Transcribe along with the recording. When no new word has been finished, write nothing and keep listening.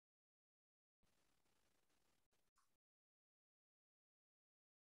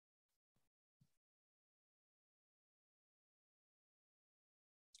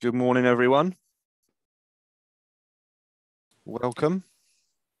Good morning, everyone. Welcome.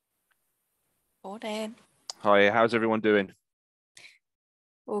 Morning. Hi, how's everyone doing?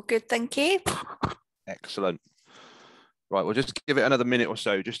 All good, thank you. Excellent. Right, we'll just give it another minute or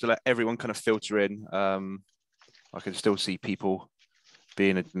so just to let everyone kind of filter in. I can still see people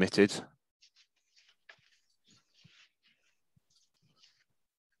being admitted.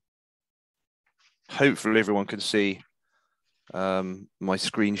 Hopefully everyone can see my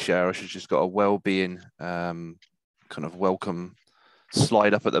screen share. I should just got a well-being kind of welcome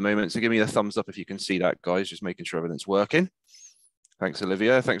slide up at the moment. So give me a thumbs up if you can see that, guys, just making sure everything's working. Thanks,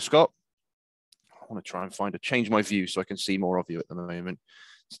 Olivia. Thanks, Scott. I want to try and change my view so I can see more of you at the moment.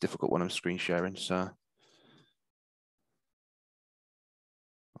 It's difficult when I'm screen sharing, so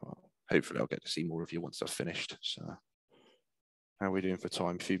hopefully I'll get to see more of you once I've finished. So how are we doing for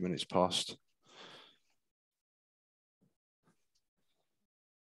time? A few minutes past.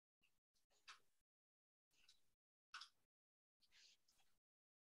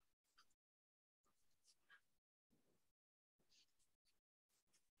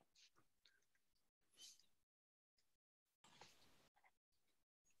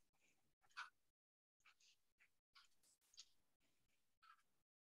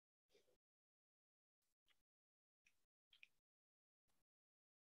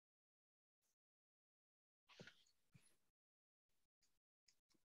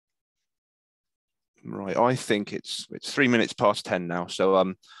 Right, I think it's 3 minutes past 10 now,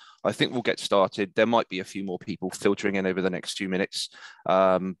 so I think we'll get started. There might be a few more people filtering in over the next few minutes,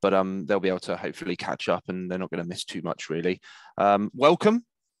 but they'll be able to hopefully catch up, and they're not going to miss too much, really. Welcome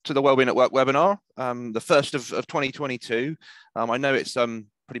to the Wellbeing at Work webinar, the first of 2022. I know it's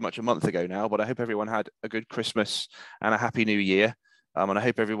pretty much a month ago now, but I hope everyone had a good Christmas and a happy New Year, and I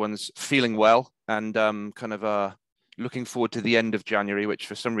hope everyone's feeling well and looking forward to the end of January, which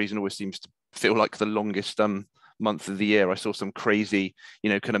for some reason always seems to feel like the longest month of the year. I saw some crazy,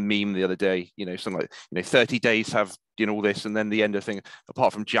 kind of meme the other day, something like, 30 days have, all this, and then the end of thing,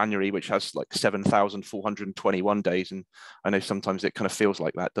 apart from January, which has like 7,421 days. And I know sometimes it kind of feels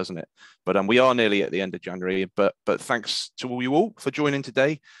like that, doesn't it? But we are nearly at the end of January, but thanks to all you all for joining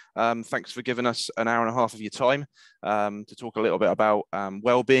today. Thanks for giving us an hour and a half of your time to talk a little bit about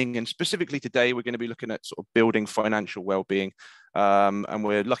well-being. And specifically today, we're going to be looking at sort of building financial well-being. And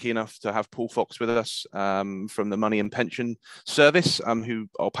we're lucky enough to have Paul Fox with us from the Money and Pension Service, who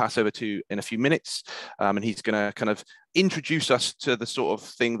I'll pass over to in a few minutes. And he's going to kind of introduce us to the sort of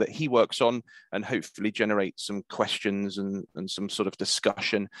thing that he works on and hopefully generate some questions and some sort of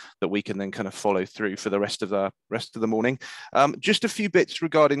discussion that we can then kind of follow through for the rest of the morning. Just a few bits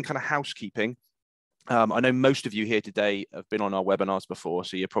regarding kind of housekeeping. I know most of you here today have been on our webinars before,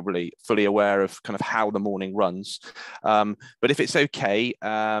 so you're probably fully aware of kind of how the morning runs. But if it's okay,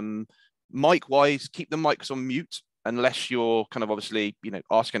 mic-wise, keep the mics on mute unless you're kind of obviously,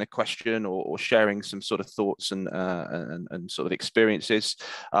 asking a question or sharing some sort of thoughts and sort of experiences.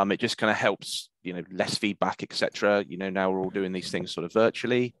 It just kind of helps, less feedback, etc. Now we're all doing these things sort of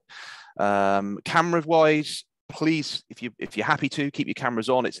virtually. Camera-wise, please, if you're happy to, keep your cameras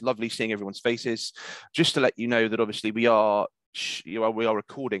on. It's lovely seeing everyone's faces. Just to let you know that obviously we are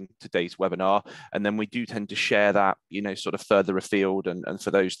recording today's webinar, and then we do tend to share that, sort of further afield and for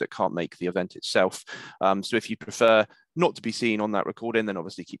those that can't make the event itself. So if you prefer not to be seen on that recording, then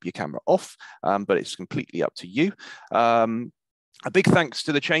obviously keep your camera off, but it's completely up to you. A big thanks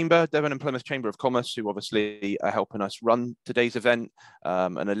to the Chamber, Devon and Plymouth Chamber of Commerce, who obviously are helping us run today's event.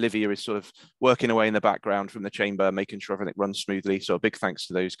 And Olivia is sort of working away in the background from the Chamber, making sure everything runs smoothly. So a big thanks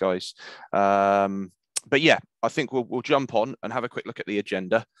to those guys. But yeah, I think we'll jump on and have a quick look at the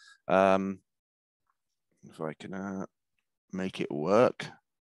agenda. If I can make it work.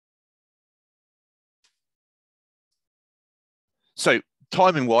 So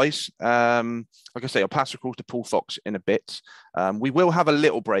timing wise, like I say, I'll pass across to Paul Fox in a bit. We will have a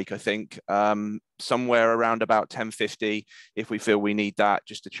little break, I think, somewhere around about 10:50 if we feel we need that,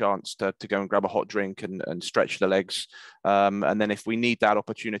 just a chance to go and grab a hot drink and stretch the legs. And then if we need that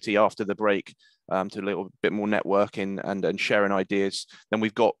opportunity after the break to a little bit more networking and sharing ideas, then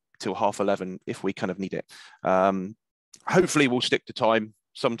we've got till 11:30 if we kind of need it. Hopefully we'll stick to time.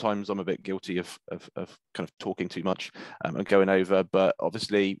 Sometimes I'm a bit guilty of kind of talking too much and going over, but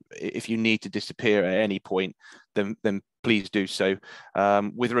obviously if you need to disappear at any point, then please do so.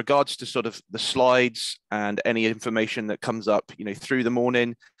 With regards to sort of the slides and any information that comes up, through the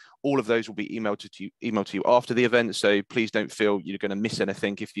morning, All of those will be emailed to you after the event. So please don't feel you're going to miss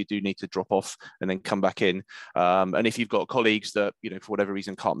anything if you do need to drop off and then come back in. And if you've got colleagues that, for whatever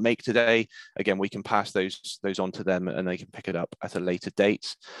reason can't make today, again, we can pass those on to them and they can pick it up at a later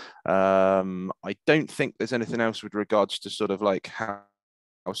date. I don't think there's anything else with regards to sort of like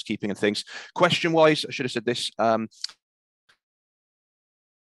housekeeping and things. Question wise, I should have said this.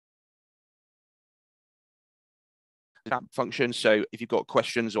 Chat function. So if you've got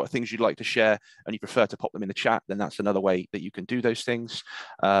questions or things you'd like to share and you prefer to pop them in the chat, then that's another way that you can do those things.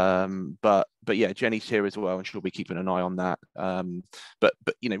 But yeah, Jenny's here as well, and she'll be keeping an eye on that. But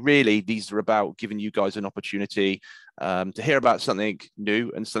really, these are about giving you guys an opportunity to hear about something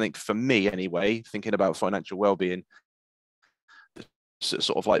new and something, for me anyway, thinking about financial wellbeing,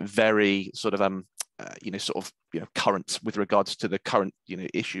 sort of like very sort of current with regards to the current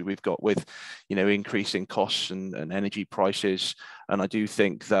issue we've got with increasing costs and energy prices. And I do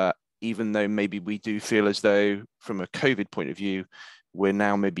think that even though maybe we do feel as though from a COVID point of view we're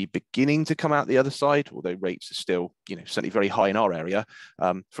now maybe beginning to come out the other side, although rates are still certainly very high in our area,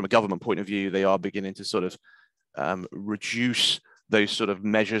 from a government point of view they are beginning to sort of reduce those sort of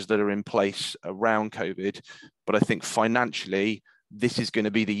measures that are in place around COVID. But I think financially, this is going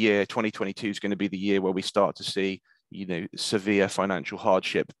to be the year, 2022 is going to be the year where we start to see, severe financial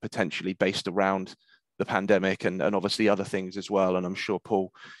hardship potentially based around the pandemic and obviously other things as well. And I'm sure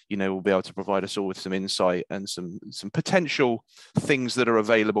Paul, will be able to provide us all with some insight and some potential things that are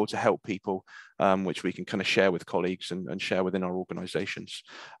available to help people, which we can kind of share with colleagues and share within our organisations.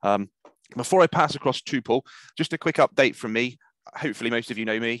 Before I pass across to Paul, just a quick update from me. Hopefully most of you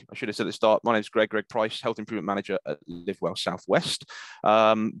know me. I should have said at the start, my name is Greg Price, Health Improvement Manager at Live Well Southwest.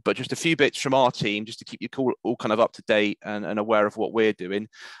 But just a few bits from our team, just to keep you all kind of up to date and aware of what we're doing.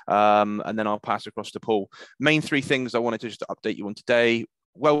 And then I'll pass across to Paul. Main three things I wanted to just update you on today: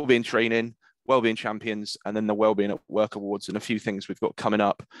 wellbeing training, Wellbeing Champions, and then the Wellbeing at Work Awards, and a few things we've got coming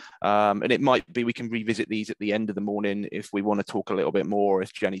up. And it might be we can revisit these at the end of the morning if we want to talk a little bit more,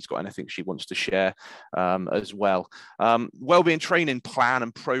 if Jenny's got anything she wants to share as well. Wellbeing training plan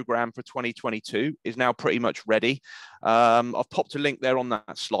and program for 2022 is now pretty much ready. I've popped a link there on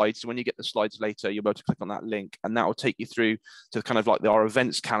that slide. So when you get the slides later, you'll be able to click on that link and that will take you through to kind of like our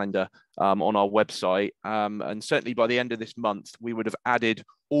events calendar on our website. And certainly by the end of this month, we would have added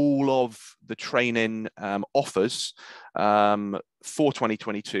all of the training offers for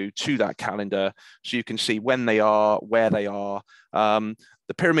 2022 to that calendar, so you can see when they are, where they are.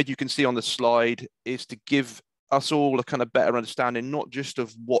 The pyramid you can see on the slide is to give us all a kind of better understanding, not just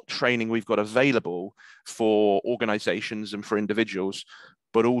of what training we've got available for organizations and for individuals,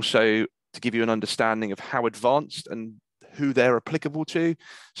 but also to give you an understanding of how advanced and who they're applicable to.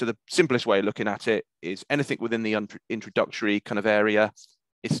 So the simplest way of looking at it is anything within the introductory kind of area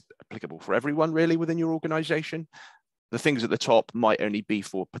is applicable for everyone really within your organization. The things at the top might only be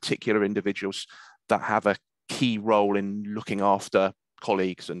for particular individuals that have a key role in looking after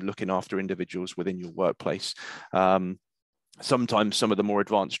colleagues and looking after individuals within your workplace. Sometimes some of the more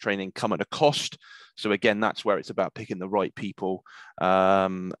advanced training come at a cost. So again, that's where it's about picking the right people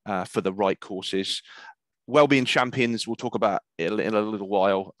for the right courses. Wellbeing Champions, we'll talk about it in a little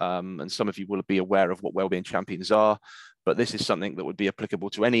while, and some of you will be aware of what Wellbeing Champions are, but this is something that would be applicable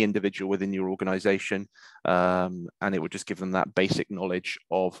to any individual within your organization, and it would just give them that basic knowledge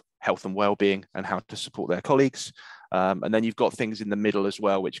of health and wellbeing and how to support their colleagues. And then you've got things in the middle as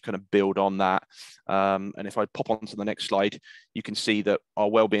well, which kind of build on that. And if I pop onto the next slide, you can see that our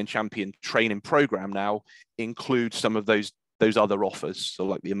Wellbeing Champion training program now includes some of those other offers, so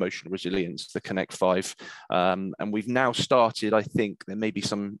like the emotional resilience, the Connect 5. And we've now started, I think there may be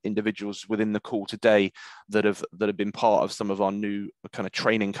some individuals within the call today that have been part of some of our new kind of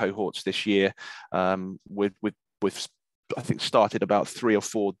training cohorts this year. With I think started about 3 or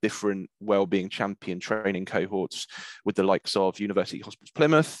 4 different Wellbeing Champion training cohorts with the likes of University Hospitals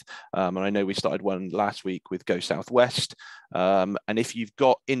Plymouth. And I know we started one last week with Go Southwest. And if you've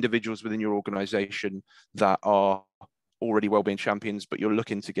got individuals within your organization that are already Wellbeing Champions, but you're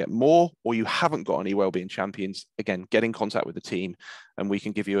looking to get more, or you haven't got any Wellbeing Champions, again, get in contact with the team and we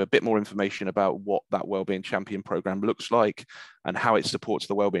can give you a bit more information about what that Wellbeing Champion program looks like and how it supports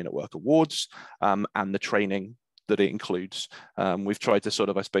the Wellbeing at Work Awards and the training that it includes. We've tried to sort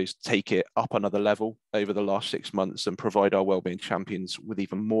of, I suppose, take it up another level over the last 6 months and provide our Wellbeing Champions with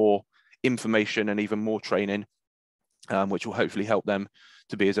even more information and even more training, which will hopefully help them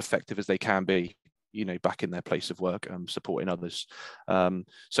to be as effective as they can be, back in their place of work, supporting others.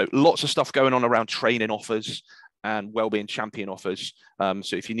 So lots of stuff going on around training offers. and Wellbeing Champion offers.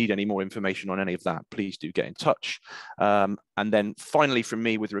 So if you need any more information on any of that, please do get in touch. And then finally from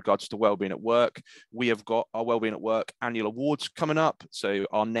me, with regards to Wellbeing at Work, we have got our Wellbeing at Work annual awards coming up. So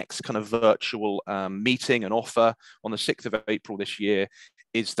our next kind of virtual meeting and offer on the 6th of April this year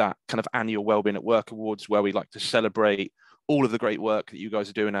is that kind of annual Wellbeing at Work awards, where we like to celebrate all of the great work that you guys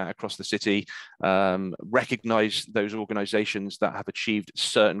are doing out across the city, recognise those organisations that have achieved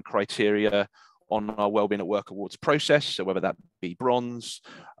certain criteria on our Wellbeing at Work Awards process. So whether that be bronze,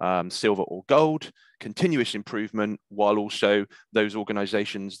 silver or gold, continuous improvement, while also those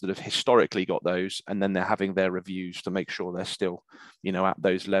organisations that have historically got those, and then they're having their reviews to make sure they're still, you know, at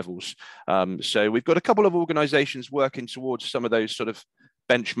those levels. So we've got a couple of organisations working towards some of those sort of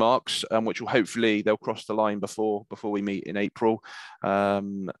benchmarks, which will hopefully they'll cross the line before we meet in April.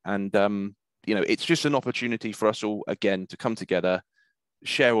 You know, it's just an opportunity for us all again to come together,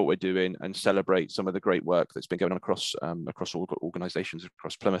 share what we're doing, and celebrate some of the great work that's been going on across all organisations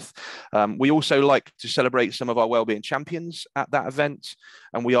across Plymouth. We also like to celebrate some of our wellbeing champions at that event,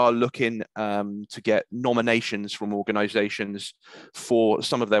 and we are looking to get nominations from organisations for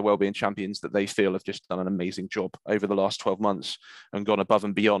some of their wellbeing champions that they feel have just done an amazing job over the last 12 months and gone above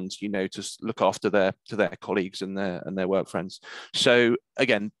and beyond, you know, to look after their colleagues and their work friends. So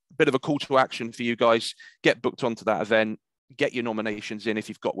again, a bit of a call to action for you guys: get booked onto that event. Get your nominations in if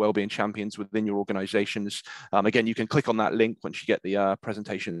you've got wellbeing champions within your organisations. Again, you can click on that link once you get the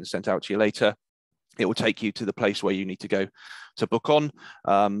presentation sent out to you later. It will take you to the place where you need to go to book on,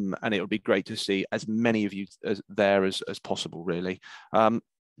 and it would be great to see as many of you there as possible, really.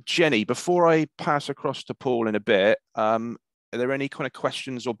 Jenny, before I pass across to Paul in a bit, are there any kind of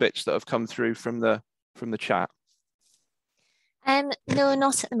questions or bits that have come through from the chat? No,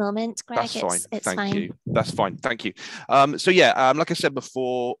 not at the moment, Greg. That's fine. It's Thank fine. you. That's fine. Thank you. So yeah, like I said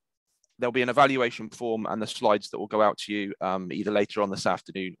before, there'll be an evaluation form and the slides that will go out to you either later on this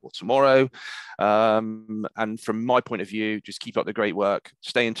afternoon or tomorrow. And from my point of view, just keep up the great work.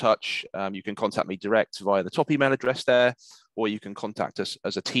 Stay in touch. You can contact me direct via the top email address there, or you can contact us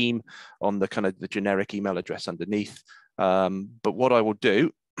as a team on the kind of the generic email address underneath. But what I will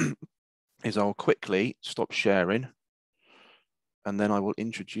do is I'll quickly stop sharing, and then I will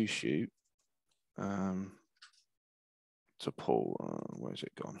introduce you to Paul. Where's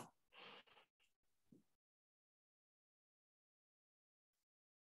it gone?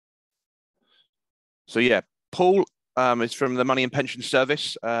 So yeah, Paul is from the Money and Pension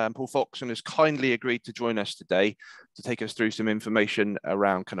Service. Paul Foxon has kindly agreed to join us today to take us through some information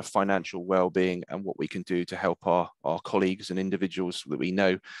around kind of financial well-being and what we can do to help our colleagues and individuals that we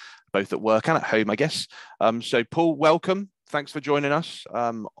know, both at work and at home, I guess. So Paul, welcome. Thanks for joining us.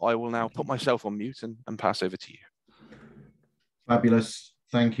 I will now put myself on mute and pass over to you. Fabulous.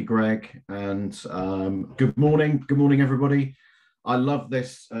 Thank you, Greg. And good morning. Good morning, everybody. I love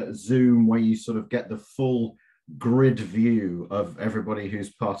this Zoom where you sort of get the full grid view of everybody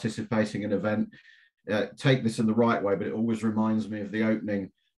who's participating in an event. Take this in the right way, but it always reminds me of the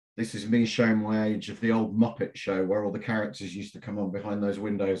opening. This is me showing my age of the old Muppet Show where all the characters used to come on behind those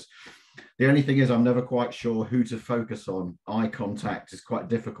windows. The only thing is I'm never quite sure who to focus on. Eye contact is quite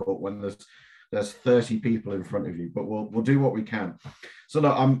difficult when there's 30 people in front of you, but we'll do what we can. So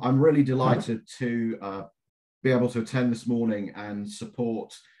look, I'm really delighted to be able to attend this morning and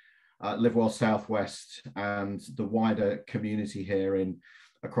support Live Well Southwest and the wider community here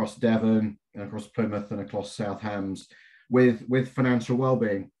across Devon and across Plymouth and across South Hams with financial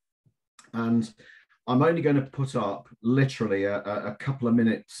wellbeing. And I'm only going to put up literally a couple of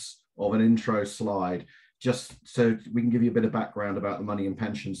minutes of an intro slide, just so we can give you a bit of background about the Money and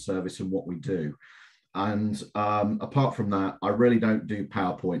Pension Service and what we do. And apart from that, I really don't do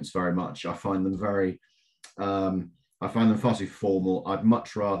PowerPoints very much. I find them far too formal. I'd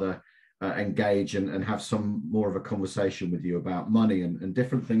much rather engage and have some more of a conversation with you about money and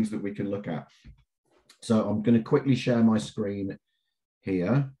different things that we can look at. So I'm going to quickly share my screen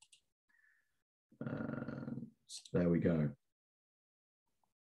here. There we go.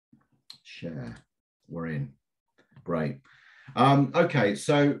 Share. We're in. Great. Okay,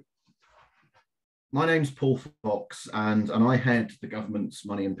 so my name's Paul Fox, and I head the government's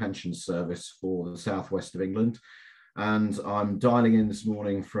Money and Pension Service for the southwest of England. And I'm dialing in this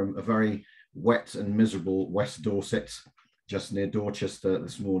morning from a very wet and miserable West Dorset, just near Dorchester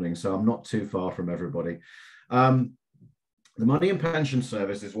this morning. So I'm not too far from everybody. The Money and Pension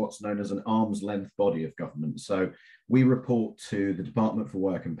Service is what's known as an arm's length body of government. So we report to the Department for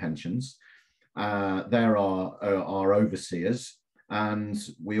Work and Pensions. They're our overseers. And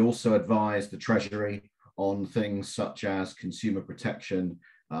we also advise the Treasury on things such as consumer protection,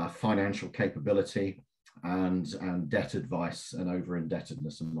 financial capability, and debt advice and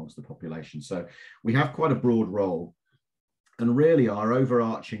over-indebtedness amongst the population. So we have quite a broad role. And really our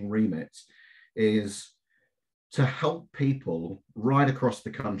overarching remit is to help people right across the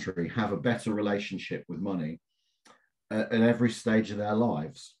country have a better relationship with money at every stage of their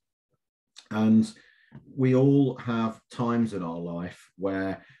lives. And we all have times in our life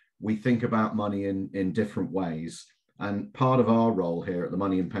where we think about money in different ways. And part of our role here at the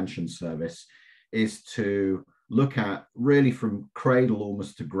Money and Pension Service is to look at, really from cradle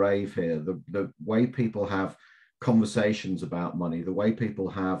almost to grave here, the way people have conversations about money, the way people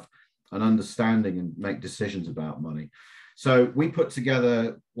have an understanding and make decisions about money. So we put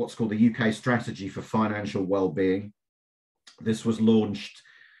together what's called the UK Strategy for Financial Wellbeing. This was launched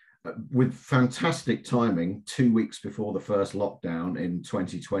with fantastic timing 2 weeks before the first lockdown in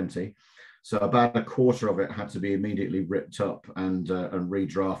 2020. So about a quarter of it had to be immediately ripped up and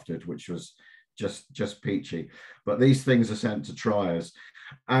redrafted, which was just peachy. But these things are sent to triers.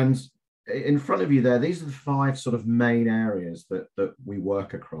 And in front of you there, these are the 5 sort of main areas that we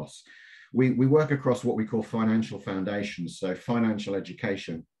work across. We work across what we call financial foundations, so financial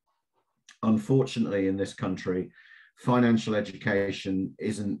education. Unfortunately, in this country, financial education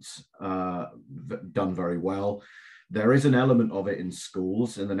isn't done very well. There is an element of it in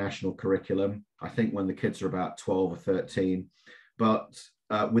schools, in the national curriculum, I think when the kids are about 12 or 13. But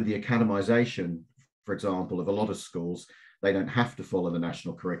with the academization, for example, of a lot of schools, they don't have to follow the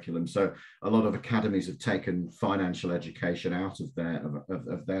national curriculum. So a lot of academies have taken financial education out of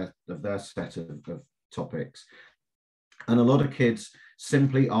their set of topics. And a lot of kids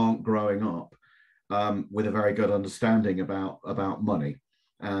simply aren't growing up with a very good understanding about money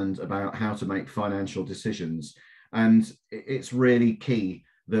and about how to make financial decisions. And it's really key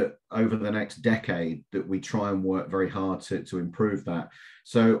that over the next decade that we try and work very hard to improve that.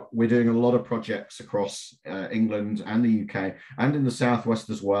 So we're doing a lot of projects across England and the UK and in the Southwest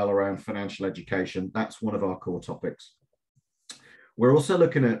as well around financial education. That's one of our core topics. We're also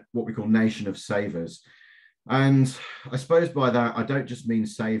looking at what we call Nation of Savers. And I suppose by that, I don't just mean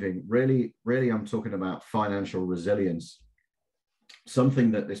saving. Really, I'm talking about financial resilience.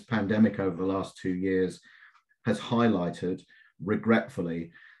 Something that this pandemic over the last 2 years has highlighted,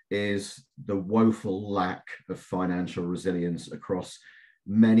 regretfully, is the woeful lack of financial resilience across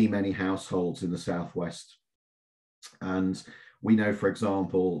many households in the Southwest. And we know, for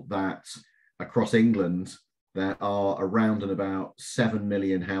example, that across England, there are around and about 7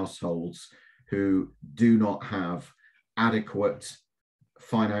 million households who do not have adequate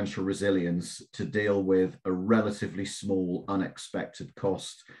financial resilience to deal with a relatively small unexpected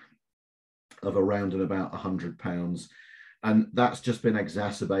cost of around and about £100. And that's just been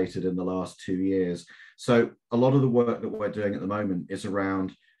exacerbated in the last 2 years. So a lot of the work that we're doing at the moment is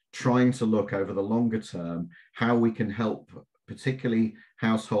around trying to look over the longer term how we can help particularly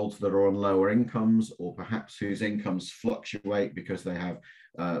households that are on lower incomes, or perhaps whose incomes fluctuate because they have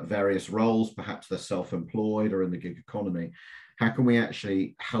various roles, perhaps they're self-employed or in the gig economy. How can we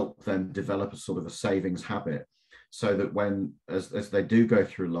actually help them develop a sort of a savings habit so that when, as they do go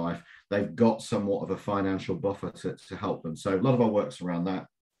through life, they've got somewhat of a financial buffer to help them. So a lot of our work's around that.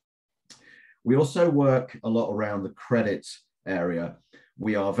 We also work a lot around the credit area.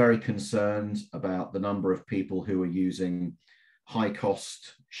 We are very concerned about the number of people who are using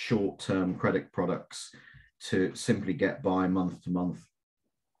high-cost, short-term credit products to simply get by month to month.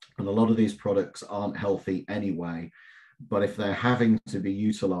 And a lot of these products aren't healthy anyway, but if they're having to be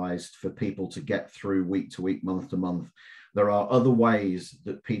utilized for people to get through week to week, month to month, there are other ways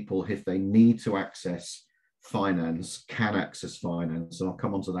that people, if they need to access finance, can access finance. And I'll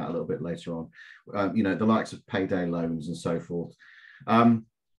come on to that a little bit later on. The likes of payday loans and so forth.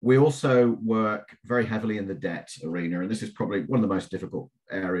 We also work very heavily in the debt arena, and this is probably one of the most difficult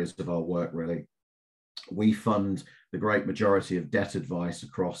areas of our work, really. We fund the great majority of debt advice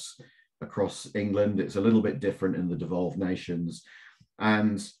across England. It's a little bit different in the devolved nations.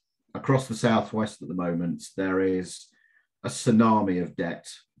 And across the Southwest at the moment, there is a tsunami of debt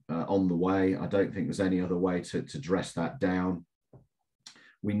on the way. I don't think there's any other way to dress that down.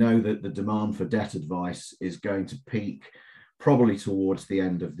 We know that the demand for debt advice is going to peak probably towards the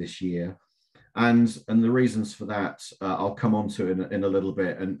end of this year. And the reasons for that, I'll come on to in a little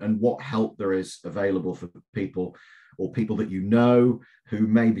bit, and what help there is available for people, or people that you know who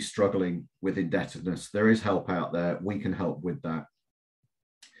may be struggling with indebtedness. There is help out there. We can help with that.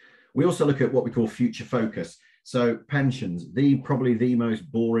 We also look at what we call future focus. So pensions, probably the most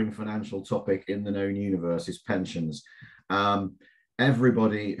boring financial topic in the known universe is pensions.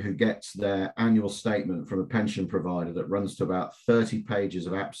 everybody who gets their annual statement from a pension provider that runs to about 30 pages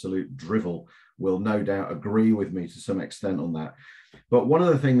of absolute drivel will no doubt agree with me to some extent on that. But one of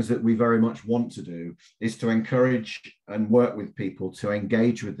the things that we very much want to do is to encourage and work with people to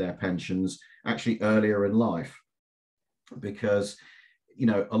engage with their pensions actually earlier in life, because, you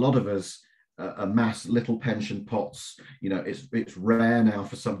know, a lot of us amass little pension pots. You know, it's rare now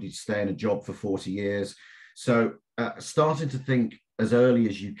for somebody to stay in a job for 40 years. So starting to think as early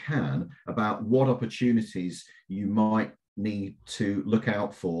as you can about what opportunities you might need to look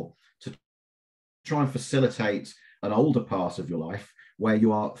out for to try and facilitate an older part of your life where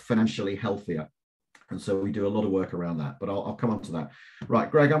you are financially healthier. And so we do a lot of work around that, but I'll come on to that. Right,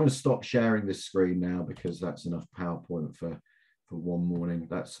 Greg, I'm going to stop sharing this screen now because that's enough PowerPoint for one morning.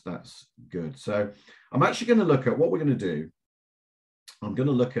 That's good. So I'm actually going to look at what we're going to do. I'm going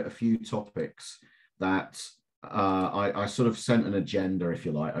to look at a few topics that I sort of sent an agenda, if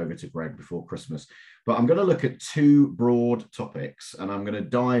you like, over to Greg before Christmas. But I'm going to look at two broad topics, and I'm going to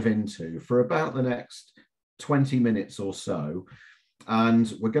dive into for about the next 20 minutes or so.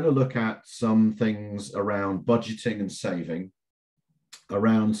 And we're going to look at some things around budgeting and saving,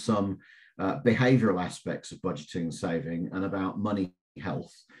 around some behavioral aspects of budgeting and saving, and about money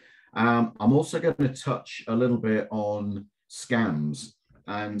health. I'm also going to touch a little bit on scams.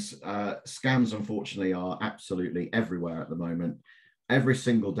 And scams, unfortunately, are absolutely everywhere at the moment. Every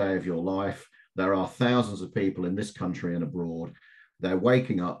single day of your life, there are thousands of people in this country and abroad. They're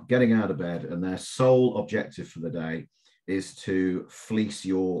waking up, getting out of bed, and their sole objective for the day is to fleece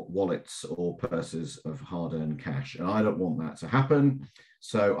your wallets or purses of hard-earned cash. And I don't want that to happen.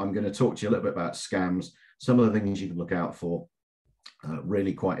 So I'm going to talk to you a little bit about scams, some of the things you can look out for,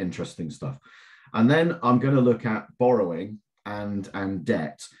 really quite interesting stuff. And then I'm going to look at borrowing and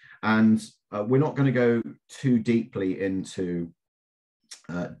debt. And we're not going to go too deeply into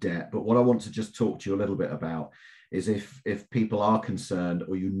debt, but what I want to just talk to you a little bit about is if people are concerned,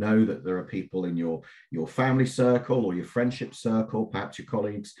 or you know that there are people in your family circle or your friendship circle, perhaps your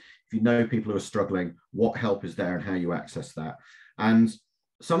colleagues, if you know people who are struggling, what help is there and how you access that. And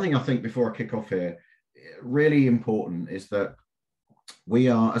something I think before I kick off here, really important, is that we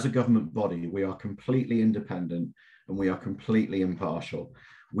are, as a government body, we are completely independent and we are completely impartial.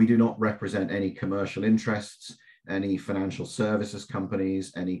 We do not represent any commercial interests, any financial services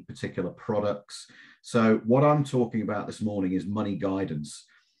companies, any particular products. So what I'm talking about this morning is money guidance.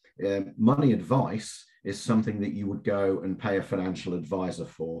 Money advice is something that you would go and pay a financial advisor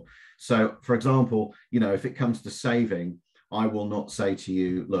for. So, for example, you know, if it comes to saving, I will not say to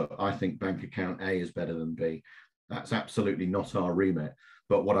you, look, I think bank account A is better than B. That's absolutely not our remit.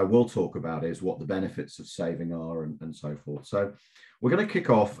 But what I will talk about is what the benefits of saving are and so forth. So we're going to kick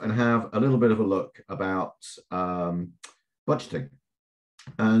off and have a little bit of a look about budgeting.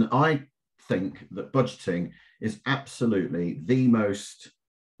 And I think that budgeting is absolutely the most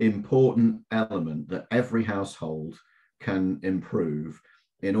important element that every household can improve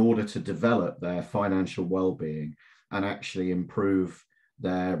in order to develop their financial well-being and actually improve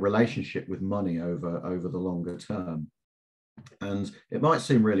their relationship with money over the longer term. And it might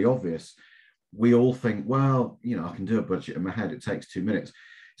seem really obvious. We all think, well, you know, I can do a budget in my head. It takes 2 minutes.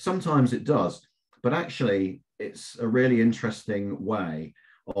 Sometimes it does, but actually it's a really interesting way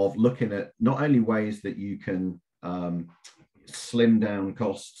of looking at not only ways that you can slim down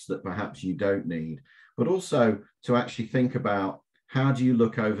costs that perhaps you don't need, but also to actually think about, how do you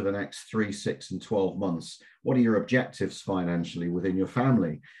look over the next 3, 6, and 12 months? What are your objectives financially within your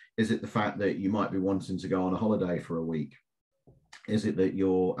family? Is it the fact that you might be wanting to go on a holiday for a week? Is it that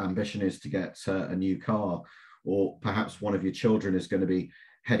your ambition is to get a new car? Or perhaps one of your children is going to be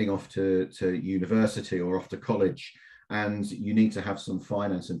heading off to university or off to college, and you need to have some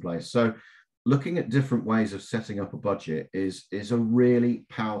finance in place. So looking at different ways of setting up a budget is a really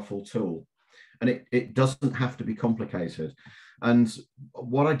powerful tool. And it doesn't have to be complicated. And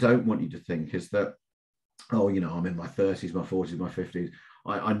what I don't want you to think is that, oh, you know, I'm in my 30s, my 40s, my 50s.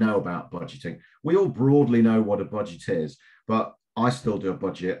 I know about budgeting. We all broadly know what a budget is, but I still do a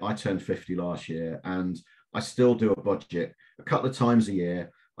budget. I turned 50 last year, and I still do a budget a couple of times a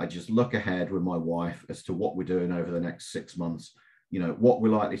year. I just look ahead with my wife as to what we're doing over the next 6 months, you know, what we're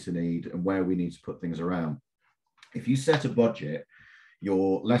likely to need and where we need to put things around. If you set a budget,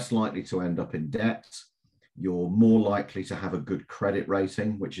 you're less likely to end up in debt. You're more likely to have a good credit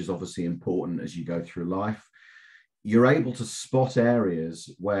rating, which is obviously important as you go through life. You're able to spot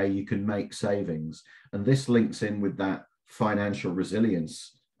areas where you can make savings. And this links in with that financial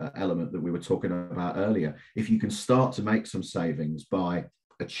resilience element that we were talking about earlier. If you can start to make some savings by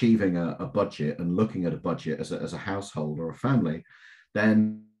achieving a budget and looking at a budget as a household or a family,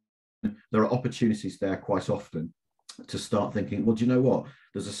 then there are opportunities there quite often to start thinking, well, do you know what?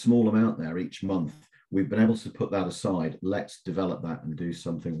 There's a small amount there each month. We've been able to put that aside. Let's develop that and do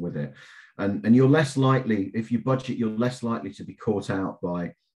something with it. And you're less likely, if you budget, you're less likely to be caught out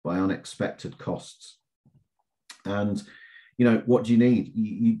by unexpected costs. And, you know, what do you need?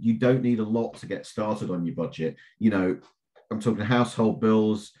 You don't need a lot to get started on your budget. You know, I'm talking household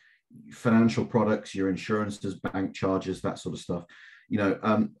bills, financial products, your insurances, bank charges, that sort of stuff. You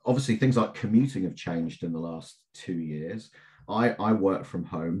know, obviously things like commuting have changed in the last 2 years. I work from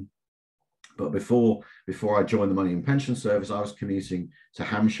home, but before I joined the Money and Pension Service, I was commuting to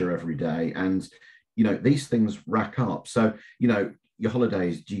Hampshire every day. And, you know, these things rack up. So, you know, your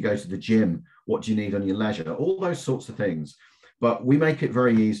holidays, do you go to the gym? What do you need on your leisure? All those sorts of things. But we make it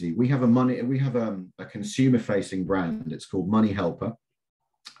very easy. We have a consumer-facing brand. It's called Money Helper.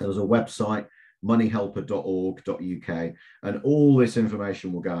 There's a website, moneyhelper.org.uk, and all this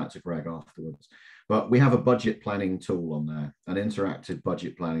information will go out to Greg afterwards. But we have a budget planning tool on there, an interactive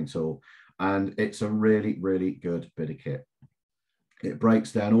budget planning tool, and it's a really, really good bit of kit. It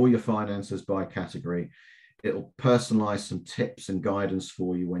breaks down all your finances by category. It'll personalize some tips and guidance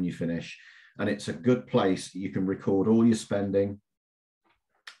for you when you finish. And it's a good place. You can record all your spending,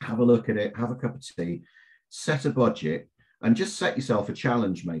 have a look at it, have a cup of tea, set a budget, and just set yourself a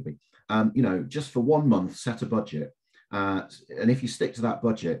challenge maybe. You know, just for 1 month, set a budget. And if you stick to that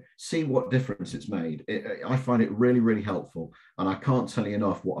budget, see what difference it's made. I find it really, really helpful. And I can't tell you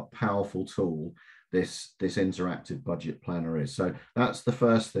enough what a powerful tool this interactive budget planner is. So that's the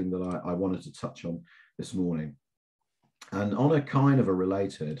first thing that I wanted to touch on this morning. And on a kind of a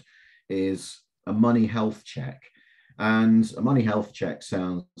related is a money health check. And a money health check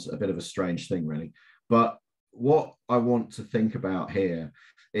sounds a bit of a strange thing, really. But what I want to think about here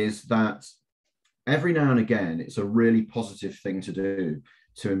is that every now and again, it's a really positive thing to do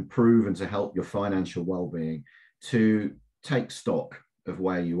to improve and to help your financial well-being, to take stock of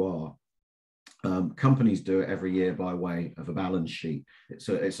where you are. Companies do it every year by way of a balance sheet. It's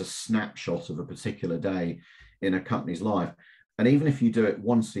a snapshot of a particular day in a company's life. And even if you do it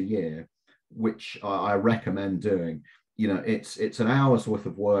once a year, which I recommend doing, you know, it's an hour's worth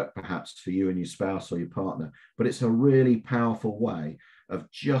of work perhaps for you and your spouse or your partner, but it's a really powerful way of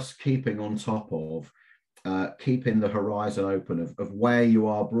just keeping on top of, keeping the horizon open of where you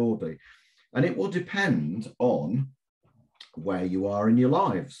are broadly. And it will depend on where you are in your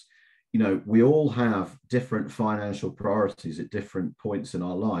lives. You know, we all have different financial priorities at different points in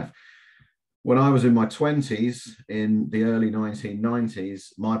our life. When I was in my 20s, in the early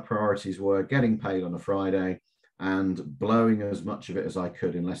 1990s, my priorities were getting paid on a Friday and blowing as much of it as I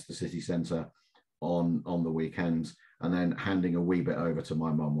could in Leicester city centre on the weekends, and then handing a wee bit over to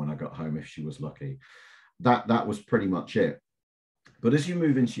my mum when I got home if she was lucky. That was pretty much it. But as you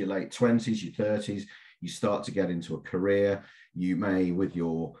move into your late 20s, your 30s, you start to get into a career. You may, with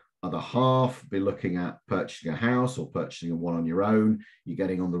your other half, be looking at purchasing a house or purchasing one on your own. You're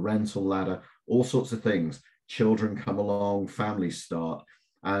getting on the rental ladder, all sorts of things. Children come along, families start.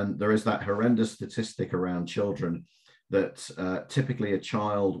 And there is that horrendous statistic around children that typically a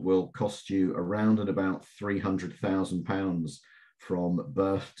child will cost you around and about £300,000 from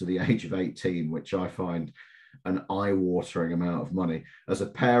birth to the age of 18, which I find an eye-watering amount of money. As a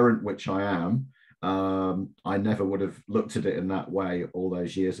parent, which I am, I never would have looked at it in that way all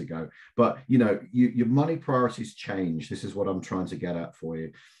those years ago. But, you know, your money priorities change. This is what I'm trying to get at for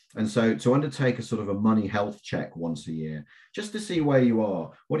you. And so to undertake a sort of a money health check once a year, just to see where you are,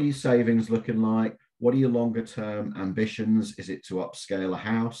 what are your savings looking like? What are your longer term ambitions? Is it to upscale a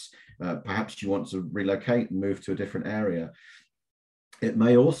house? Perhaps you want to relocate and move to a different area. It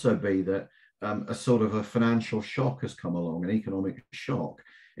may also be that a sort of a financial shock has come along, an economic shock.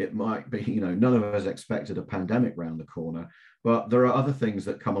 It might be, you know, none of us expected a pandemic round the corner, but there are other things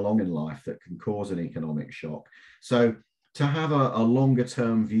that come along in life that can cause an economic shock. So to have a longer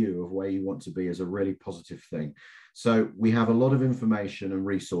term view of where you want to be is a really positive thing. So we have a lot of information and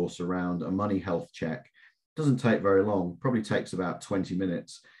resource around a money health check. It doesn't take very long, probably takes about 20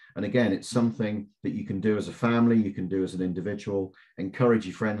 minutes. And again, it's something that you can do as a family, you can do as an individual, encourage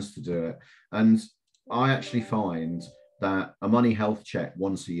your friends to do it. And I actually find that a money health check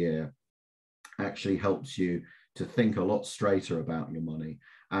once a year actually helps you to think a lot straighter about your money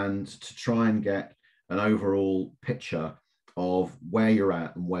and to try and get an overall picture of where you're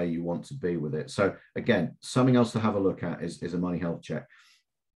at and where you want to be with it. So again, something else to have a look at is a money health check.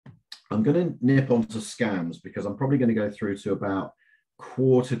 I'm going to nip onto scams because I'm probably going to go through to about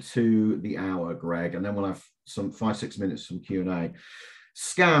 1/4 to the hour, Greg, and then we'll have some 5-6 minutes, some Q&A.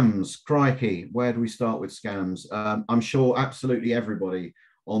 Scams, crikey, where do we start with scams? I'm sure absolutely everybody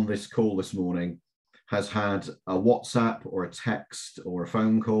on this call this morning has had a WhatsApp or a text or a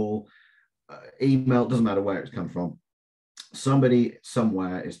phone call, email, doesn't matter where it's come from. Somebody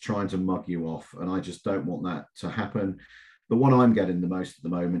somewhere is trying to mug you off, and I just don't want that to happen. The one I'm getting the most at the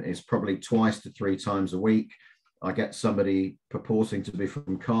moment is probably 2 to 3 times a week. I get somebody purporting to be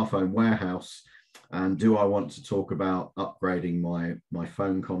from Carphone Warehouse, and do I want to talk about upgrading my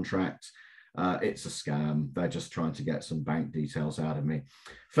phone contract? It's a scam. They're just trying to get some bank details out of me.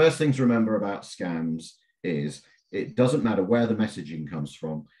 First thing to remember about scams is it doesn't matter where the messaging comes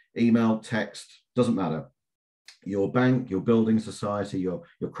from. Email, text, doesn't matter. Your bank, your building society, your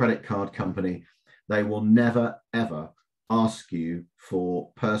credit card company, they will never, ever ask you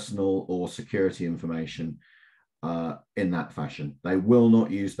for personal or security information in that fashion. They will not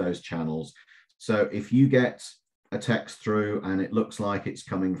use those channels. So if you get a text through and it looks like it's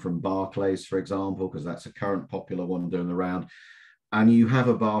coming from Barclays, for example, because that's a current popular one doing the round, and you have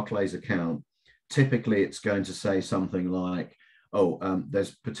a Barclays account, typically it's going to say something like, oh,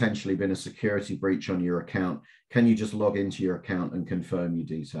 there's potentially been a security breach on your account. Can you just log into your account and confirm your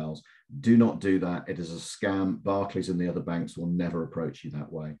details? Do not do that. It is a scam. Barclays and the other banks will never approach you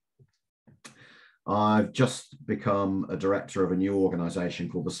that way. I've just become a director of a new organization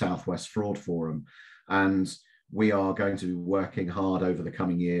called the Southwest Fraud Forum, and we are going to be working hard over the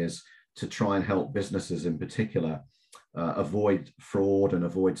coming years to try and help businesses in particular avoid fraud and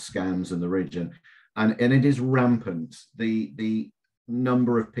avoid scams in the region. And it is rampant. The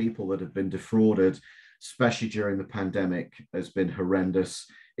number of people that have been defrauded, especially during the pandemic, has been horrendous.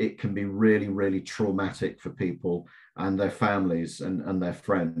 It can be really, really traumatic for people and their families and their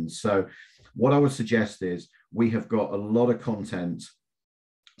friends. So what I would suggest is we have got a lot of content,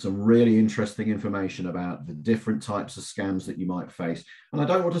 some really interesting information about the different types of scams that you might face. And I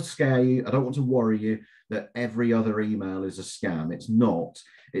don't want to scare you. I don't want to worry you that every other email is a scam. It's not.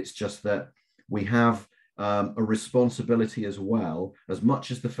 It's just that we have a responsibility as well, as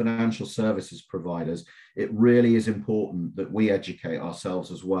much as the financial services providers. It really is important that we educate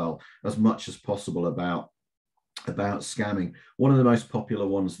ourselves as well, as much as possible about scamming. One of the most popular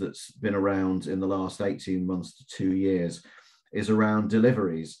ones that's been around in the last 18 months to 2 years is around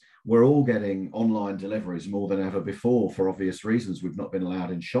deliveries. We're all getting online deliveries more than ever before for obvious reasons. We've not been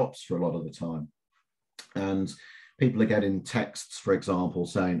allowed in shops for a lot of the time. And people are getting texts, for example,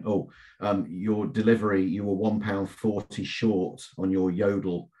 saying, oh, your delivery, you were £1.40 short on your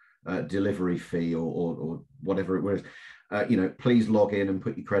Yodel delivery fee or whatever it was. Please log in and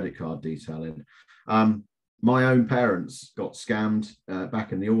put your credit card detail in. My own parents got scammed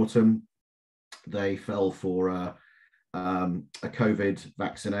back in the autumn. They fell for a COVID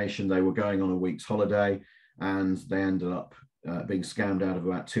vaccination. They were going on a week's holiday and they ended up being scammed out of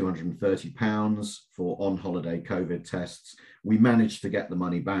about £230 for on-holiday COVID tests. We managed to get the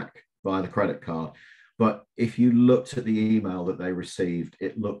money back via the credit card. But if you looked at the email that they received,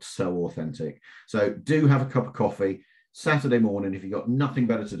 it looked so authentic. So do have a cup of coffee. Saturday morning, if you've got nothing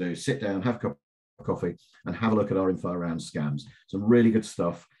better to do, sit down, have a cup of coffee and have a look at our info around scams. Some really good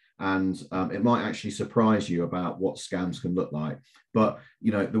stuff. And it might actually surprise you about what scams can look like. But,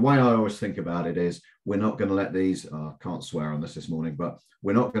 the way I always think about it is we're not going to let these, I can't swear on this morning, but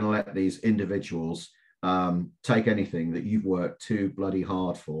we're not going to let these individuals take anything that you've worked too bloody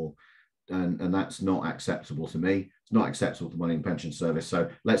hard for. And that's not acceptable to me. It's not acceptable to Money and Pension Service. So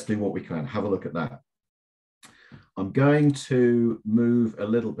let's do what we can. Have a look at that. I'm going to move a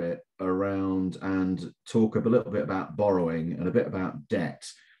little bit around and talk a little bit about borrowing and a bit about debt.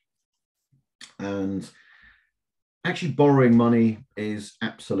 And actually borrowing money is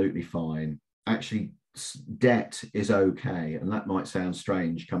absolutely fine. Actually, debt is okay. And that might sound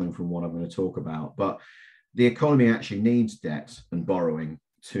strange coming from what I'm going to talk about, but the economy actually needs debt and borrowing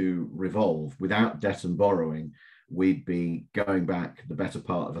to revolve. Without debt and borrowing, we'd be going back the better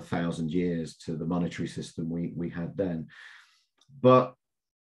part of 1,000 years to the monetary system we had then. But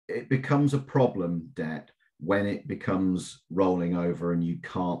it becomes a problem, debt, when it becomes rolling over and you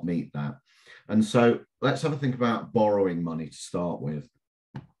can't meet that. And so let's have a think about borrowing money to start with.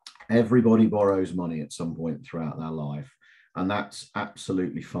 Everybody borrows money at some point throughout their life, and that's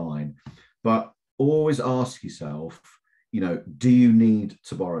absolutely fine. But always ask yourself, do you need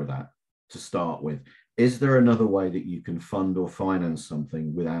to borrow that to start with? Is there another way that you can fund or finance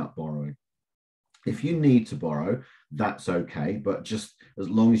something without borrowing? If you need to borrow, that's okay, but just as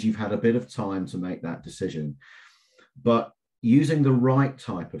long as you've had a bit of time to make that decision. But using the right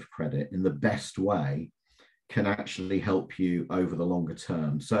type of credit in the best way can actually help you over the longer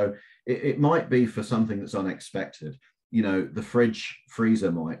term. So it might be for something that's unexpected. you know, the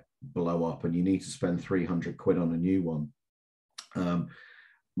freezer might blow up and you need to spend 300 quid on a new one.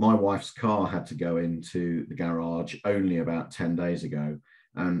 My wife's car had to go into the garage only about 10 days ago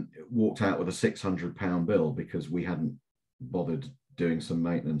and walked out with a £600 bill because we hadn't bothered doing some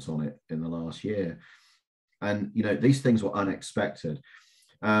maintenance on it in the last year. And, you know, these things were unexpected.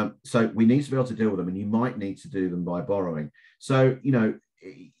 So we need to be able to deal with them, and you might need to do them by borrowing. So, you know,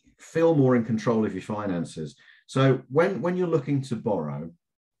 feel more in control of your finances. So when you're looking to borrow,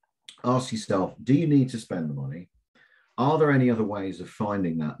 ask yourself, do you need to spend the money? Are there any other ways of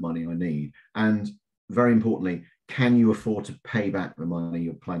finding that money I need? And very importantly, can you afford to pay back the money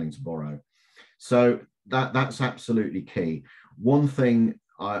you're planning to borrow? So that's absolutely key. One thing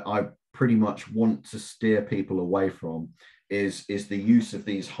I pretty much want to steer people away from is the use of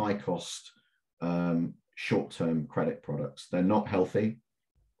these high cost short-term credit products. They're not healthy.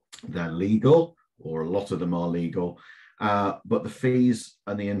 They're legal, or a lot of them are legal, but the fees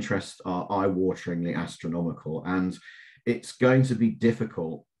and the interest are eye-wateringly astronomical, and it's going to be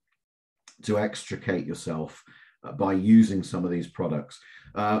difficult to extricate yourself by using some of these products.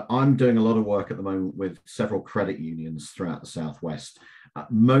 I'm doing a lot of work at the moment with several credit unions throughout the Southwest.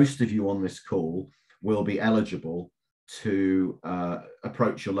 Most of you on this call will be eligible to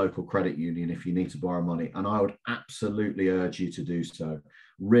approach your local credit union if you need to borrow money, and I would absolutely urge you to do so.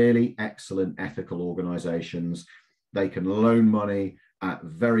 Really excellent ethical organizations. They can loan money at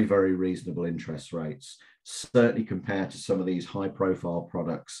very, very reasonable interest rates, certainly compared to some of these high profile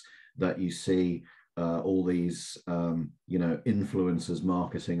products that you see all these you know, influencers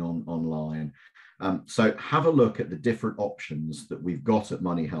marketing online. So have a look at the different options that we've got at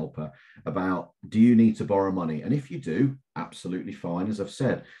Money Helper about, do you need to borrow money? And if you do, absolutely fine. As I've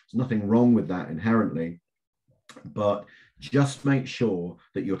said, there's nothing wrong with that inherently, but just make sure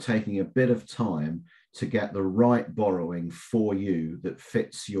that you're taking a bit of time to get the right borrowing for you that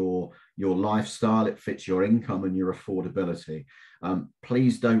fits your lifestyle, it fits your income and your affordability.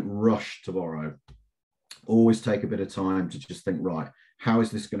 Please don't rush to borrow. Always take a bit of time to just think, right, how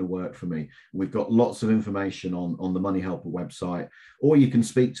is this going to work for me? We've got lots of information on the Money Helper website, or you can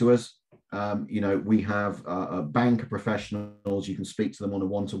speak to us. You know, we have a bank of professionals. You can speak to them on a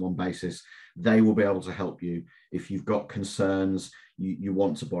one-to-one basis. They will be able to help you if you've got concerns, you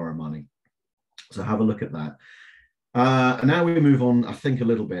want to borrow money. So have a look at that. And now we move on, I think, a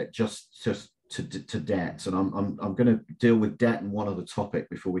little bit just to debt. And I'm going to deal with debt and one other topic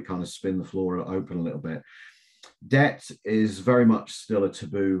before we kind of spin the floor open a little bit. Debt is very much still a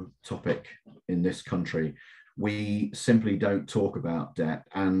taboo topic in this country. We simply don't talk about debt.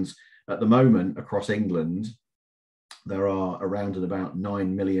 And at the moment, across England, there are around and about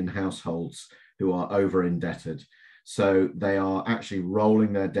 9 million households who are over indebted. So they are actually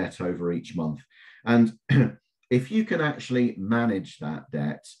rolling their debt over each month. And if you can actually manage that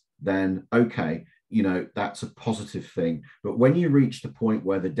debt, then okay, you know, that's a positive thing. But when you reach the point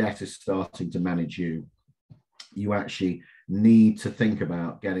where the debt is starting to manage you, you actually need to think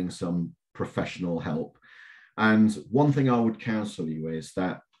about getting some professional help. And one thing I would counsel you is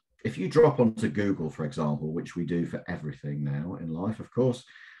that if you drop onto Google, for example, which we do for everything now in life, of course,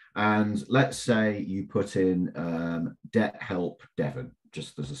 and let's say you put in debt help Devon,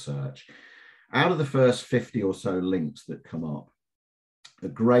 just as a search, out of the first 50 or so links that come up, a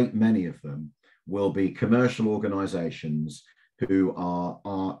great many of them will be commercial organizations who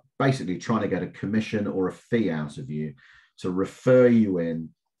are basically trying to get a commission or a fee out of you to refer you in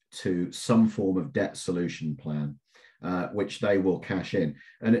to some form of debt solution plan, which they will cash in.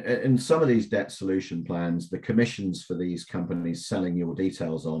 And in some of these debt solution plans, the commissions for these companies selling your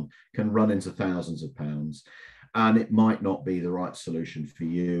details on can run into thousands of pounds, and it might not be the right solution for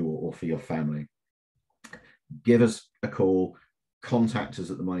you or for your family. Give us a call, contact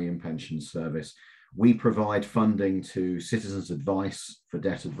us at the Money and Pensions Service. We provide funding to Citizens Advice for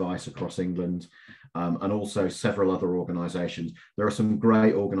debt advice across England, and also several other organisations. There are some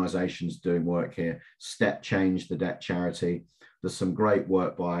great organisations doing work here. Step Change, the debt charity. There's some great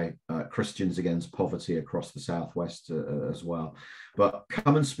work by Christians Against Poverty across the Southwest as well. But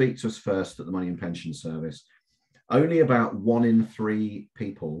come and speak to us first at the Money and Pension Service. Only about 1 in 3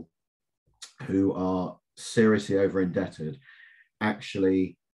 people who are seriously over indebted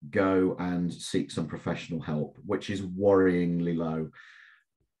actually go and seek some professional help, which is worryingly low.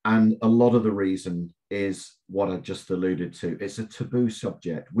 And a lot of the reason is what I just alluded to. It's a taboo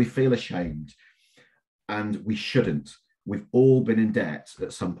subject. We feel ashamed, and we shouldn't. We've all been in debt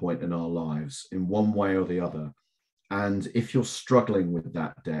at some point in our lives in one way or the other. And if you're struggling with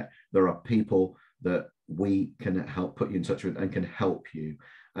that debt, there are people that we can help put you in touch with and can help you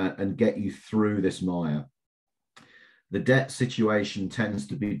and get you through this mire. the debt situation tends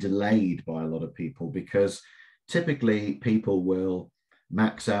to be delayed by a lot of people, because typically people will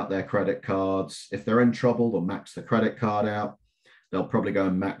max out their credit cards. If they're in trouble, they'll max the credit card out. They'll probably go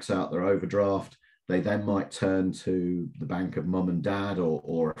and max out their overdraft. They then might turn to the bank of mum and dad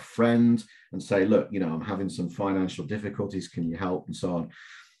or a friend and say, look, you know, I'm having some financial difficulties. Can you help? And so on.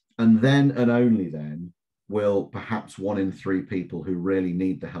 And then, and only then, will perhaps 1 in 3 people who really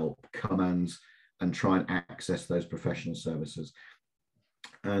need the help come and try and access those professional services.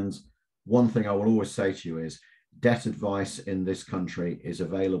 And one thing I will always say to you is, debt advice in this country is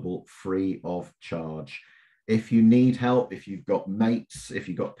available free of charge. If you need help, if you've got mates, if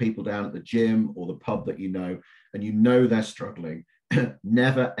you've got people down at the gym or the pub that you know, and you know they're struggling,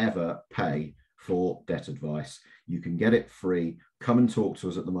 never ever pay for debt advice. You can get it free. Come and talk to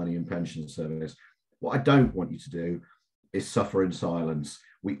us at the Money and Pension Service. What I don't want you to do is suffer in silence.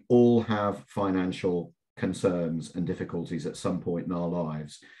 We all have financial concerns and difficulties at some point in our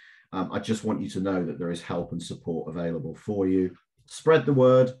lives. I just want you to know that there is help and support available for you. Spread the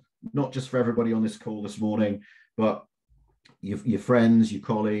word, not just for everybody on this call this morning, but your friends, your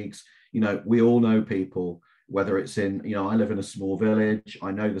colleagues. You know, we all know people, whether it's in, you know, I live in a small village.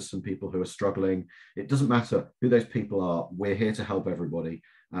 I know there's some people who are struggling. It doesn't matter who those people are. We're here to help everybody,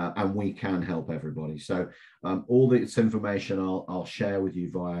 and we can help everybody. So all this information I'll share with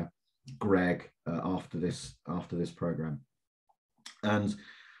you via Greg after this program. And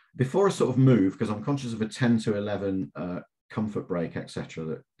before I sort of move, because I'm conscious of a 10 to 11 comfort break,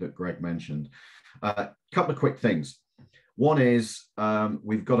 etc., that Greg mentioned, a couple of quick things. One is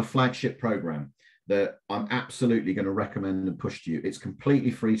we've got a flagship program that I'm absolutely going to recommend and push to you. It's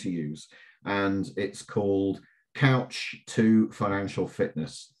completely free to use, and it's called Couch to Financial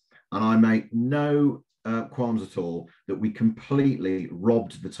Fitness. And I make no qualms at all that we completely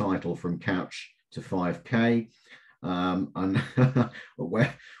robbed the title from Couch to 5K. And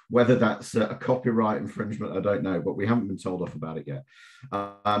whether that's a copyright infringement, I don't know, but we haven't been told off about it yet.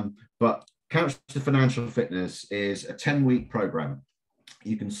 But Couch to Financial Fitness is a 10-week program.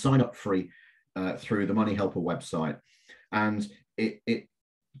 You can sign up free through the Money Helper website, and it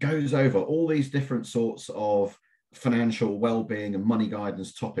goes over all these different sorts of financial well-being and money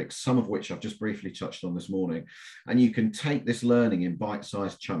guidance topics, some of which I've just briefly touched on this morning. And you can take this learning in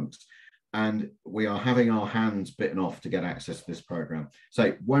bite-sized chunks. And we are having our hands bitten off to get access to this program. So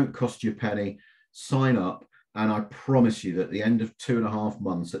it won't cost you a penny. Sign up, and I promise you that at the end of 2.5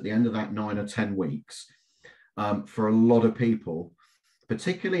 months, at the end of that 9 or 10 weeks, for a lot of people,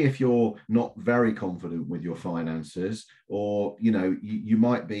 particularly if you're not very confident with your finances, or you know, you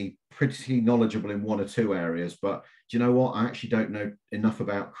might be pretty knowledgeable in 1 or 2 areas, but do you know what? I actually don't know enough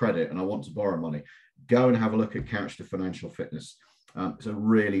about credit and I want to borrow money. Go and have a look at Couch to Financial Fitness. It's a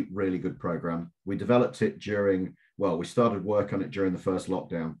really, really good program. We developed it we started work on it during the first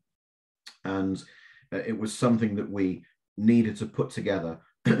lockdown. And it was something that we needed to put together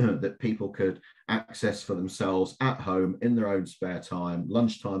that people could access for themselves at home in their own spare time,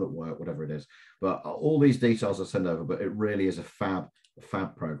 lunchtime at work, whatever it is. But all these details I'll send over, but it really is a fab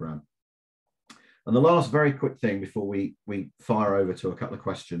program. And the last very quick thing before we fire over to a couple of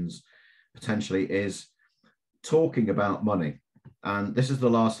questions potentially is talking about money. And this is the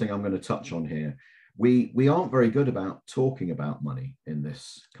last thing I'm going to touch on here. We aren't very good about talking about money in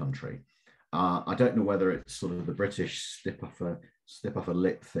this country. I don't know whether it's sort of the British slip off a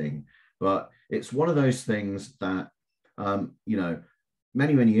lip thing, but it's one of those things that, you know,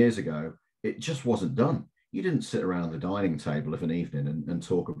 many years ago, it just wasn't done. You didn't sit around the dining table of an evening and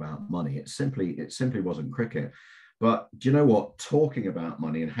talk about money. It simply wasn't cricket. But do you know what? Talking about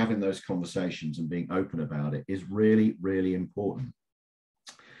money and having those conversations and being open about it is really, really important.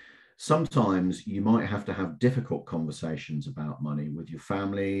 Sometimes you might have to have difficult conversations about money with your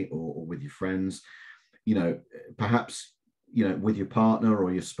family or with your friends. You know, perhaps, you know, with your partner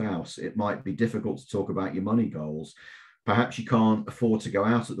or your spouse, it might be difficult to talk about your money goals. Perhaps you can't afford to go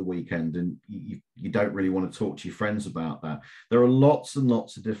out at the weekend and you don't really want to talk to your friends about that. There are lots and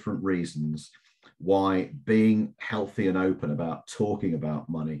lots of different reasons why being healthy and open about talking about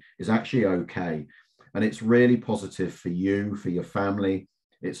money is actually okay. And it's really positive for you, for your family.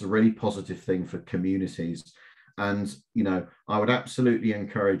 It's a really positive thing for communities. And, you know, I would absolutely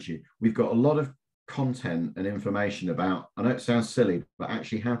encourage you. We've got a lot of content and information about, I know it sounds silly, but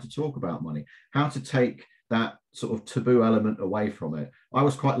actually how to talk about money, how to take that sort of taboo element away from it. I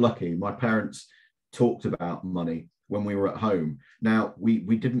was quite lucky. My parents talked about money when we were at home. Now, we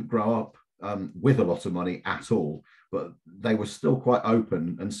didn't grow up with a lot of money at all, but they were still quite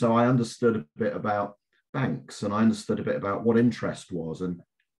open. And so I understood a bit about banks, and I understood a bit about what interest was. And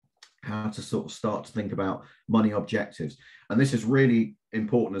how to sort of start to think about money objectives. And this is really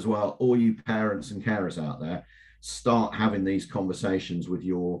important as well. All you parents and carers out there, start having these conversations with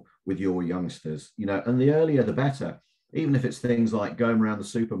your youngsters, you know, and the earlier the better. Even if it's things like going around the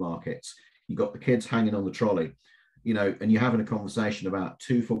supermarkets, you've got the kids hanging on the trolley, you know, and you're having a conversation about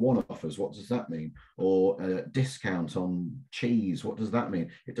 2-for-1 offers. What does that mean? Or a discount on cheese. What does that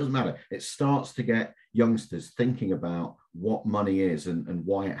mean? It doesn't matter. It starts to get youngsters thinking about what money is and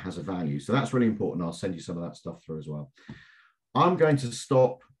why it has a value. So that's really important. I'll send you some of that stuff through as well. I'm going to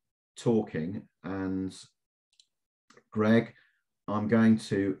stop talking, and Greg, I'm going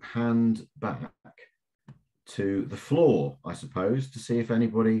to hand back to the floor, I suppose, to see if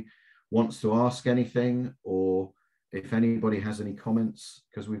anybody wants to ask anything, or if anybody has any comments,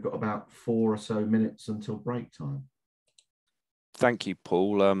 because we've got about 4 or so minutes until break time. Thank you,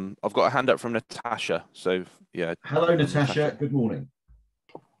 Paul. I've got a hand up from Natasha. So yeah. Hello, Natasha. Good morning.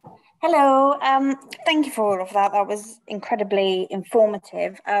 Hello, thank you for all of that. That was incredibly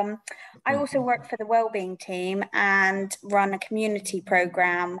informative. I also work for the Wellbeing team and run a community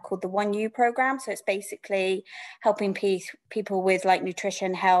program called the 1U program. So it's basically helping people with like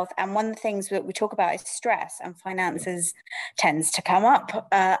nutrition, health. And one of the things that we talk about is stress, and finances tends to come up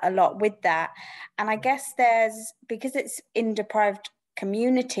a lot with that. And I guess because it's in deprived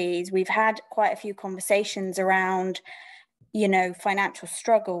communities, we've had quite a few conversations around, you know, financial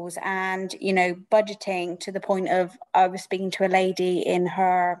struggles and, you know, budgeting, to the point of, I was speaking to a lady in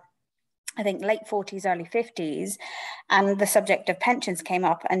her, I think, late 40s, early 50s, and the subject of pensions came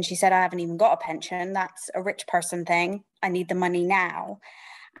up, and she said, I haven't even got a pension. That's a rich person thing. I need the money now.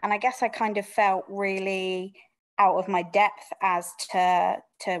 And I guess I kind of felt really out of my depth as to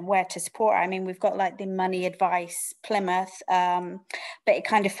where to support her. I mean, we've got like the Money Advice Plymouth, but it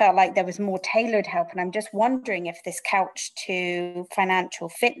kind of felt like there was more tailored help. And I'm just wondering if this couch to financial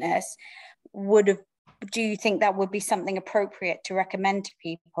fitness do you think that would be something appropriate to recommend to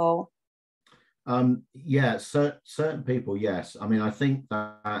people? Yeah, certain people, yes. I mean, I think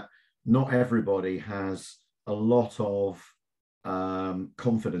that not everybody has a lot of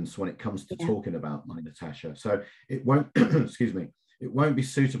confidence when it comes to talking about money, Natasha. So it won't, excuse me, it won't be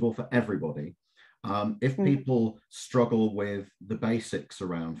suitable for everybody. If people struggle with the basics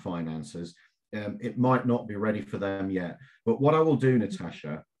around finances, it might not be ready for them yet. But what I will do,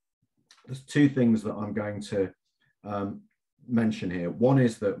 Natasha, there's 2 things that I'm going to mention here. One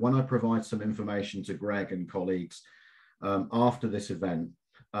is that when I provide some information to Greg and colleagues after this event,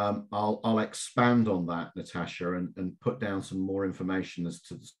 I'll expand on that, Natasha, and put down some more information as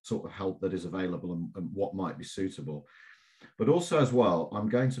to the sort of help that is available and what might be suitable. But also as well, I'm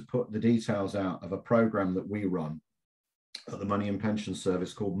going to put the details out of a program that we run at the Money and Pension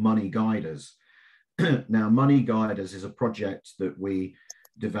Service called Money Guiders. Now, Money Guiders is a project that we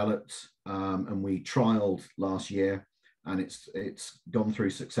developed and we trialed last year, and it's gone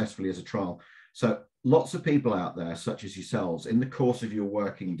through successfully as a trial. So lots of people out there, such as yourselves, in the course of your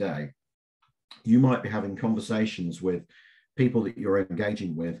working day, you might be having conversations with people that you're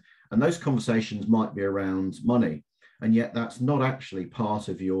engaging with, and those conversations might be around money, and yet that's not actually part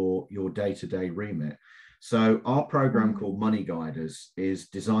of your day-to-day remit. So our program called Money Guiders is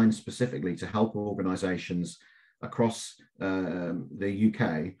designed specifically to help organizations across the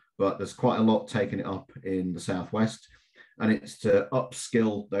UK, but there's quite a lot taking it up in the Southwest, and it's to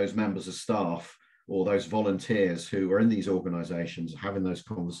upskill those members of staff or those volunteers who are in these organizations having those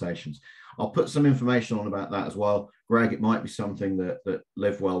conversations. I'll put some information on about that as well. Greg, it might be something that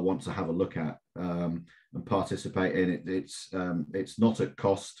LiveWell wants to have a look at and participate in. It's not at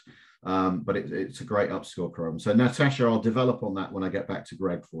cost, but it's a great upskill program. So Natasha, I'll develop on that when I get back to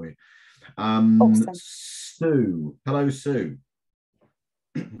Greg for you. Awesome. Sue, hello, Sue.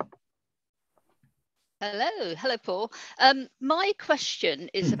 Hello, Paul. My question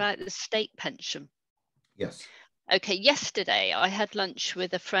is about the state pension. Yes. Okay, yesterday I had lunch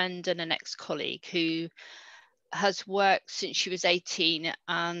with a friend and an ex-colleague who has worked since she was 18,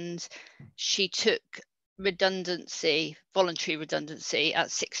 and she took voluntary redundancy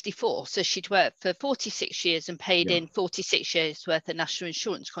at 64. So she'd worked for 46 years and paid in 46 years worth of national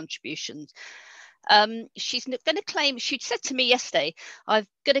insurance contributions. She's going to claim, she said to me yesterday, I'm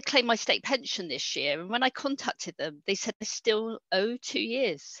going to claim my state pension this year. And when I contacted them, they said I still owe 2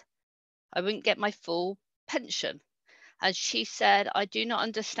 years. I wouldn't get my full pension. And she said, I do not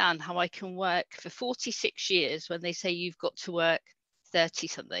understand how I can work for 46 years when they say you've got to work 30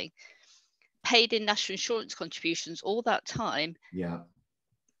 something, paid in national insurance contributions all that time. Yeah.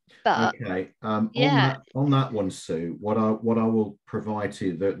 But okay. On that one, Sue, what I will provide to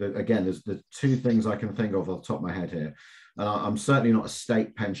you, again, there's the 2 things I can think of off the top of my head here. and I'm certainly not a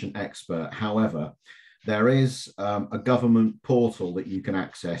state pension expert. However, there is a government portal that you can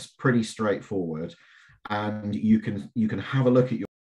access, pretty straightforward, and you can have a look at